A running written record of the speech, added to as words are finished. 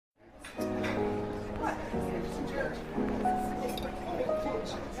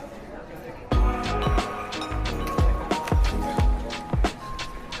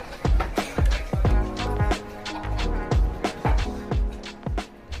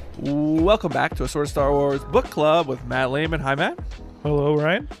Welcome back to A Sword of Star Wars Book Club with Matt Lehman. Hi, Matt. Hello,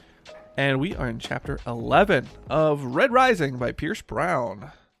 Ryan. And we are in Chapter 11 of Red Rising by Pierce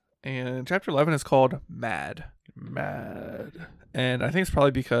Brown. And Chapter 11 is called Mad. Mad. And I think it's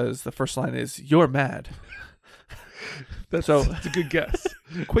probably because the first line is, "You're mad." That's a good guess.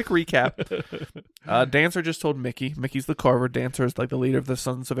 Quick recap. Dancer just told Mickey. Mickey's the carver. Dancer is like the leader of the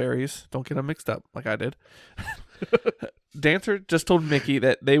Sons of Ares. Don't get them mixed up like I did. Dancer just told Mickey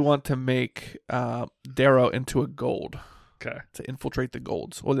that they want to make Darrow into a gold. Okay. To infiltrate the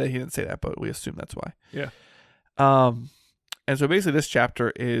golds. Well, he didn't say that, but we assume that's why. Yeah. And so basically this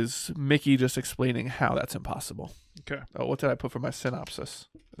chapter is Mickey just explaining how that's impossible. Okay. Oh, what did I put for my synopsis?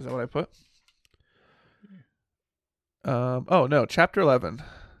 Is that what I put? Oh, no. Chapter 11.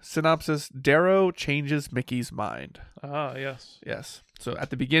 Synopsis, Darrow changes Mickey's mind. Ah, yes. Yes. So at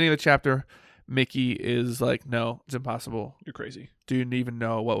the beginning of the chapter, Mickey is like, no, it's impossible. You're crazy. Do you even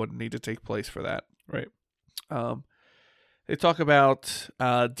know what would need to take place for that? Right. They talk about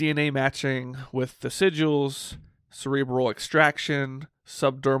DNA matching with the sigils, cerebral extraction,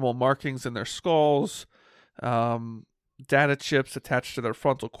 subdermal markings in their skulls, data chips attached to their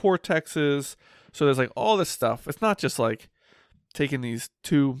frontal cortexes. So there's like all this stuff. It's not just like taking these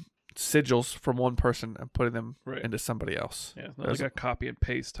two sigils from one person and putting them into somebody else. Yeah, not like a copy and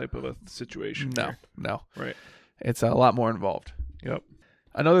paste type of a situation. No. Right. It's a lot more involved. Yep.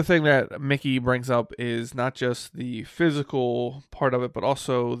 Another thing that Mickey brings up is not just the physical part of it, but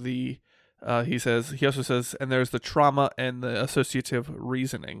also the, he also says, and there's the trauma and the associative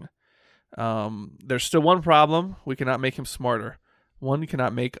reasoning. There's still one problem. We cannot make him smarter. One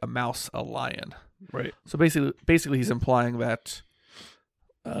cannot make a mouse a lion. Right. So basically he's implying that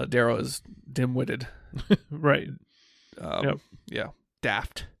Darrow is dim-witted. Right. Yeah.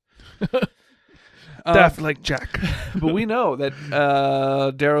 Daft. Daft like Jack. But we know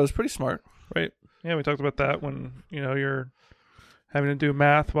that Darrow is pretty smart. Right. Yeah, we talked about that when, you're having to do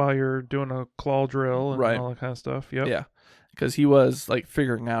math while you're doing a claw drill and all that kind of stuff. Yep. Yeah. Because he was like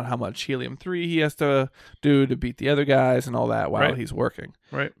figuring out how much helium-3 he has to do to beat the other guys and all that while he's working.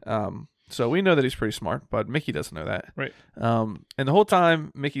 Right. So we know that he's pretty smart, but Mickey doesn't know that. Right. And the whole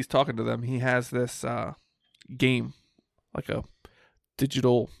time Mickey's talking to them, he has this game, like a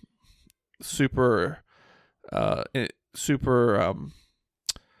digital super like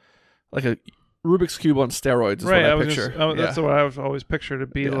a Rubik's Cube on steroids is what I picture. That's what I've always pictured to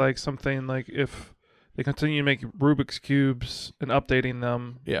be like something like if they continue to make Rubik's Cubes and updating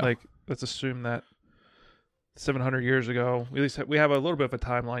them, like let's assume that 700 years ago, at least we have a little bit of a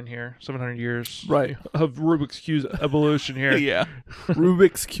timeline here, 700 years of Rubik's Cube's evolution here. Yeah,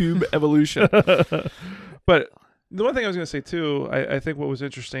 Rubik's Cube evolution. But the one thing I was going to say too, I think what was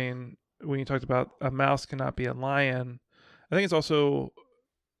interesting when you talked about a mouse cannot be a lion, I think it's also,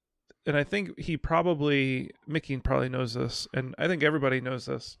 and I think Mickey probably knows this, and I think everybody knows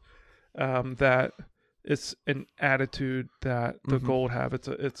this, that it's an attitude that the gold have.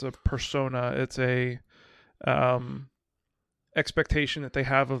 It's a persona. It's a expectation that they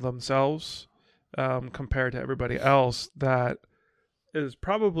have of themselves compared to everybody else that is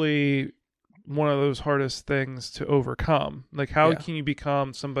probably one of those hardest things to overcome. Like how can you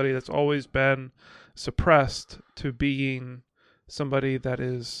become somebody that's always been suppressed to being somebody that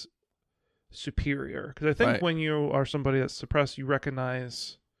is superior? Because I think when you are somebody that's suppressed, you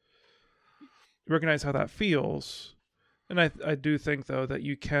recognize how that feels. And I do think, though, that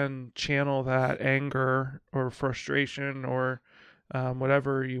you can channel that anger or frustration or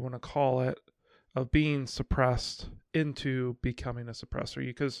whatever you want to call it of being suppressed into becoming a suppressor.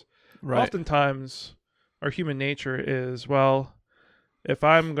 Because oftentimes our human nature is, well, if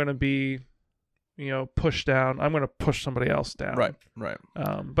I'm going to be, pushed down, I'm going to push somebody else down. Right.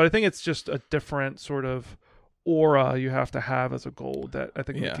 But I think it's just a different sort of aura you have to have as a gold that I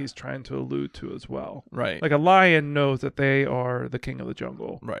think Mickey's trying to allude to as well. Right. Like a lion knows that they are the king of the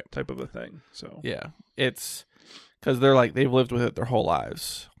jungle. Right. Type of a thing. So yeah, it's because they're like, they've lived with it their whole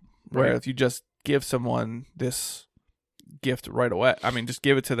lives. Where if you just give someone this gift right away, I mean, just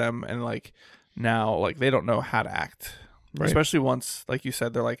give it to them and like now, like they don't know how to act. Right. Especially once, like you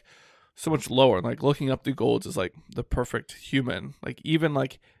said, they're like so much lower. Like looking up the golds is like the perfect human. Like even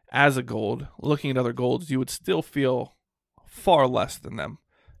like as a gold, looking at other golds, you would still feel far less than them.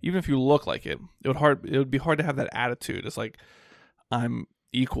 Even if you look like it, it would be hard to have that attitude. It's like I'm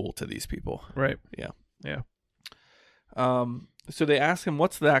equal to these people. Right. Yeah. So they ask him,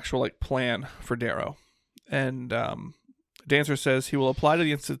 what's the actual like plan for Darrow? And Dancer says he will apply to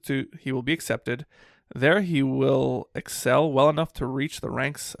the Institute. He will be accepted. There he will excel well enough to reach the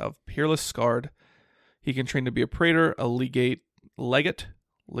ranks of Peerless Scarred. He can train to be a praetor, a legate,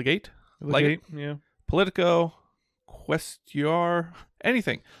 yeah. Politico, Questuar,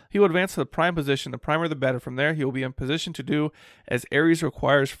 anything. He will advance to the prime position. The primer the better. From there, he will be in position to do as Ares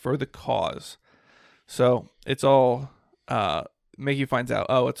requires for the cause. So it's all, Mickey finds out,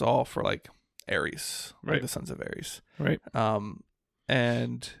 it's all for like Ares, right? Like the Sons of Ares. Right.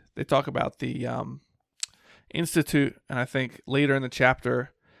 And they talk about the Institute, and I think later in the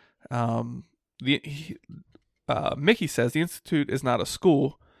chapter, Mickey says the Institute is not a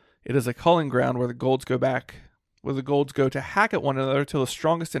school. It is a calling ground where the golds go to hack at one another till the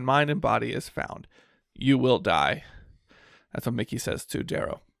strongest in mind and body is found. You will die. That's what Mickey says to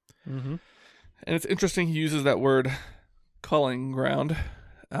Darrow. Mm-hmm. And it's interesting he uses that word, calling ground.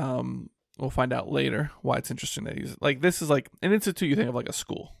 We'll find out later why it's interesting that he uses it. Like, this is like an institute, you think of like a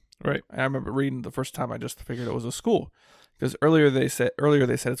school. Right. And I remember reading the first time, I just figured it was a school. Because earlier they said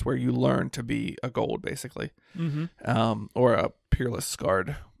it's where you learn to be a gold, basically. Mm-hmm. Or a Peerless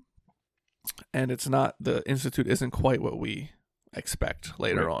Scarred. And it's not, the Institute isn't quite what we expect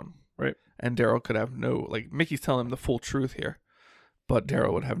later on. Right. And Darrow could have Mickey's telling him the full truth here, but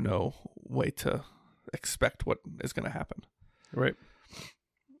Darrow would have no way to expect what is going to happen. Right.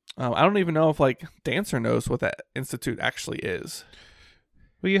 I don't even know if like Dancer knows what that Institute actually is.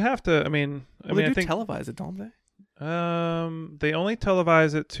 Well, you have to, I think televise it, don't they? They only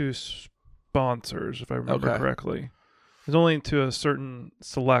televise it to sponsors, if I remember correctly. It's only to a certain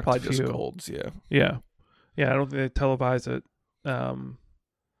select Probably few. just golds, yeah. Yeah. I don't think they televise it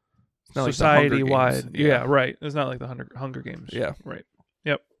society-wide. Like yeah, right. It's not like the Hunger Games. Yeah. Right.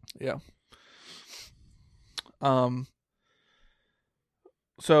 Yep. Yeah.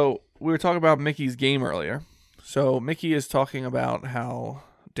 So we were talking about Mickey's game earlier. So Mickey is talking about how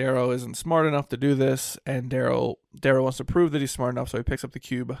Darrow isn't smart enough to do this, and Darrow wants to prove that he's smart enough, so he picks up the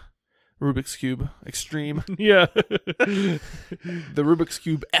cube. Rubik's Cube Extreme. Yeah. The Rubik's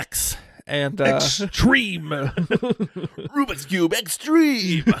Cube X. And Extreme. Rubik's Cube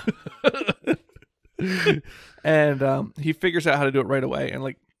Extreme. And he figures out how to do it right away and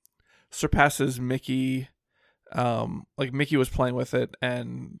like surpasses Mickey. Like Mickey was playing with it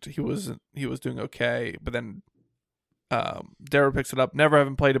and he was doing okay, but then Darrow picks it up, never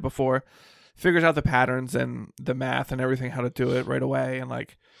having played it before, figures out the patterns and the math and everything, how to do it right away, and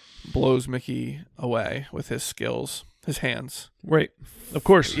like blows Mickey away with his skills, his hands. Right. Of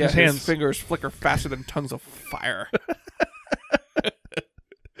course. Yeah, his hands. His fingers flicker faster than tongues of fire.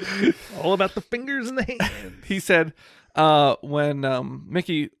 All about the fingers and the hands. He said, when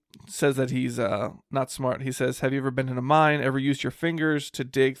Mickey says that he's not smart, he says, have you ever been in a mine, ever used your fingers to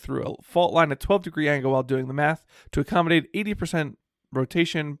dig through a fault line at 12-degree angle while doing the math to accommodate 80%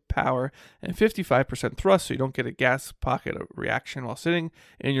 rotation power and 55% thrust so you don't get a gas pocket reaction while sitting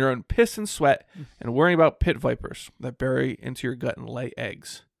in your own piss and sweat and worrying about pit vipers that bury into your gut and lay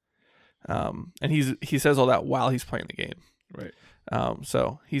eggs? And he says all that while he's playing the game. Right.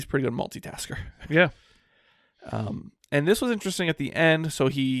 So he's a pretty good multitasker. Yeah. And this was interesting at the end. So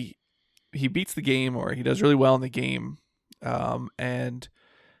he beats the game, or he does really well in the game. And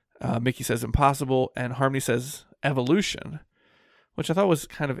Mickey says impossible, and Harmony says evolution, which I thought was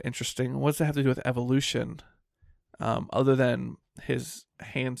kind of interesting. What does it have to do with evolution, other than his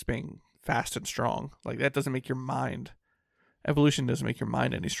hands being fast and strong? Like, that doesn't make your mind. Evolution doesn't make your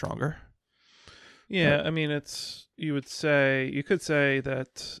mind any stronger. Yeah, you could say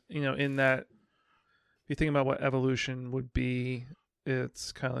that, in that, if you think about what evolution would be,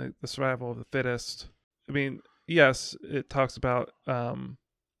 it's kind of like the survival of the fittest. Yes, it talks about,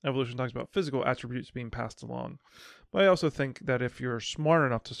 evolution talks about physical attributes being passed along. But I also think that if you're smart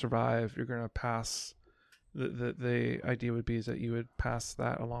enough to survive, you're going to pass, the idea would be is that you would pass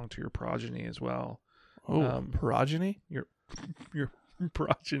that along to your progeny as well. Oh, progeny? Your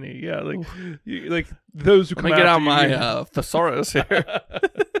progeny, yeah, like those who come Let me get out after my thesaurus here.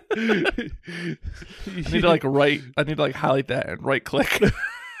 I need to highlight that and right click.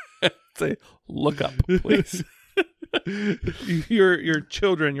 Say look up, please. Your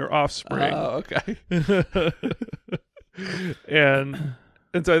children, your offspring. Oh, okay. and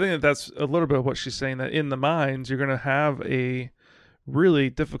so I think that's a little bit of what she's saying, that in the mines you're going to have a really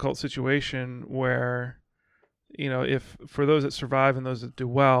difficult situation where, if for those that survive and those that do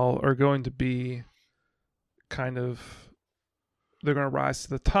well are going to be they're going to rise to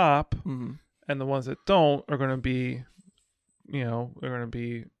the top, mm-hmm. and the ones that don't are going to be, they're going to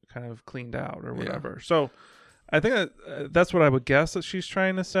be kind of cleaned out or whatever. Yeah. So I think that's what I would guess that she's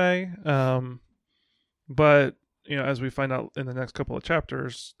trying to say. But as we find out in the next couple of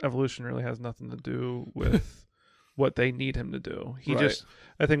chapters, evolution really has nothing to do with what they need him to do.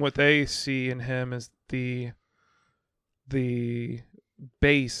 I think what they see in him is the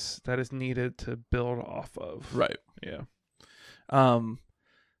base that is needed to build off of. Right. Yeah.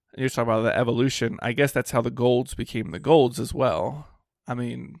 You're talking about the evolution. I guess that's how the golds became the golds as well. I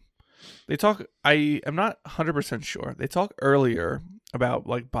mean, they talk. I am not 100% sure. They talk earlier about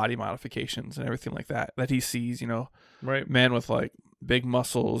like body modifications and everything like that he sees. Right. Men with like big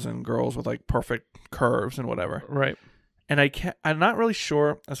muscles and girls with like perfect curves and whatever. Right. And I'm not really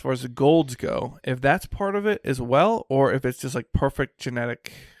sure as far as the golds go if that's part of it as well, or if it's just like perfect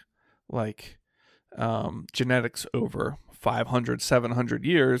genetic, like genetics over 500, 700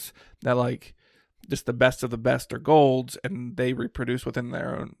 years that like just the best of the best are golds and they reproduce within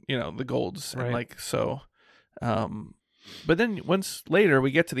their own, the golds. Right. And like, so, but then once later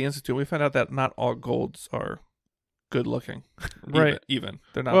we get to the Institute, we find out that not all golds are good looking. Right. Even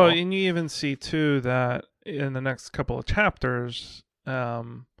they're not. Well, all. and you even see too that in the next couple of chapters,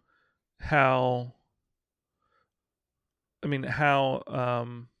 how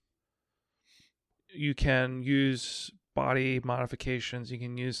you can use body modifications. You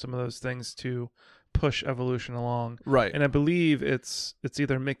can use some of those things to push evolution along. Right. And I believe it's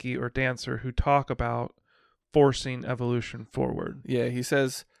either Mickey or Dancer who talk about forcing evolution forward. Yeah, he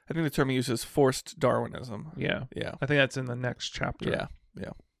says, I think the term he uses forced Darwinism. Yeah. Yeah. I think that's in the next chapter. Yeah.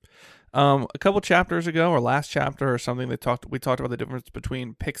 Yeah. A couple chapters ago, or last chapter or something, we talked about the difference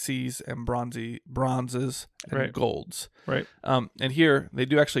between pixies and bronzes and Right. golds. Right. And here they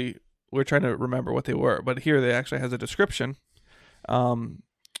do actually, we're trying to remember what they were, but here they actually has a description.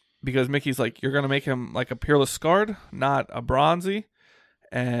 Because Mickey's like, you're going to make him like a peerless Scard, not a bronzy.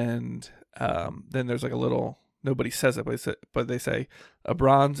 And then there's like a little, nobody says it, but they say, a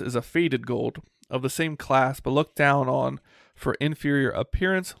bronze is a faded gold of the same class, but looked down on for inferior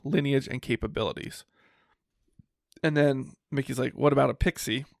appearance, lineage, and capabilities. And then Mickey's like, what about a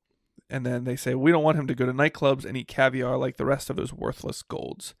pixie? And then they say, we don't want him to go to nightclubs and eat caviar like the rest of those worthless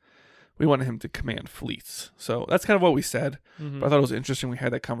golds. We wanted him to command fleets. So that's kind of what we said. Mm-hmm. But I thought it was interesting we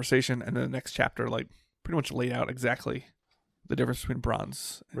had that conversation, and then the next chapter like pretty much laid out exactly the difference between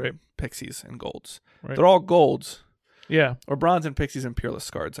bronze and Right. pixies and golds. Right. They're all golds. Yeah. Or bronze and pixies and peerless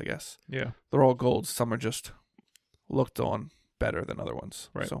Scards, I guess. Yeah. They're all golds. Some are just looked on better than other ones.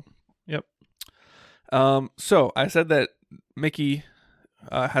 Right. So. Yep. So I said that Mickey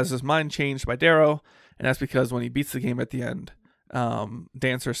has his mind changed by Darrow, and that's because when he beats the game at the end,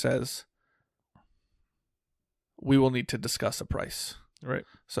 Dancer says, we will need to discuss a price. Right.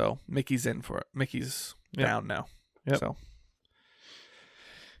 So Mickey's in for it. Mickey's down now. Yep. So,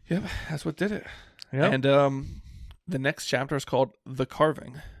 yep, that's what did it. Yep. And the next chapter is called The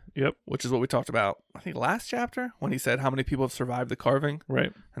Carving. Yep. Which is what we talked about, I think, last chapter, when he said how many people have survived the carving.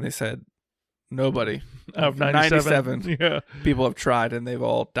 Right. And they said nobody. Out of 97. Yeah. People have tried and they've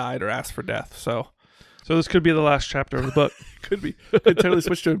all died or asked for death. So this could be the last chapter of the book. could be. Could totally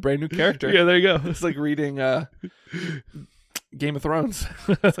switch to a brand new character. Yeah, there you go. It's like reading Game of Thrones.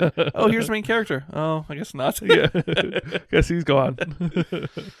 It's like, oh, here's the main character. Oh, I guess not. Yeah. Guess he's gone.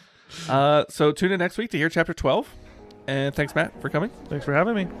 So tune in next week to hear chapter 12. And thanks, Matt, for coming. Thanks for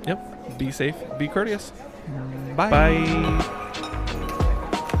having me. Yep. Be safe. Be courteous. Bye. Bye.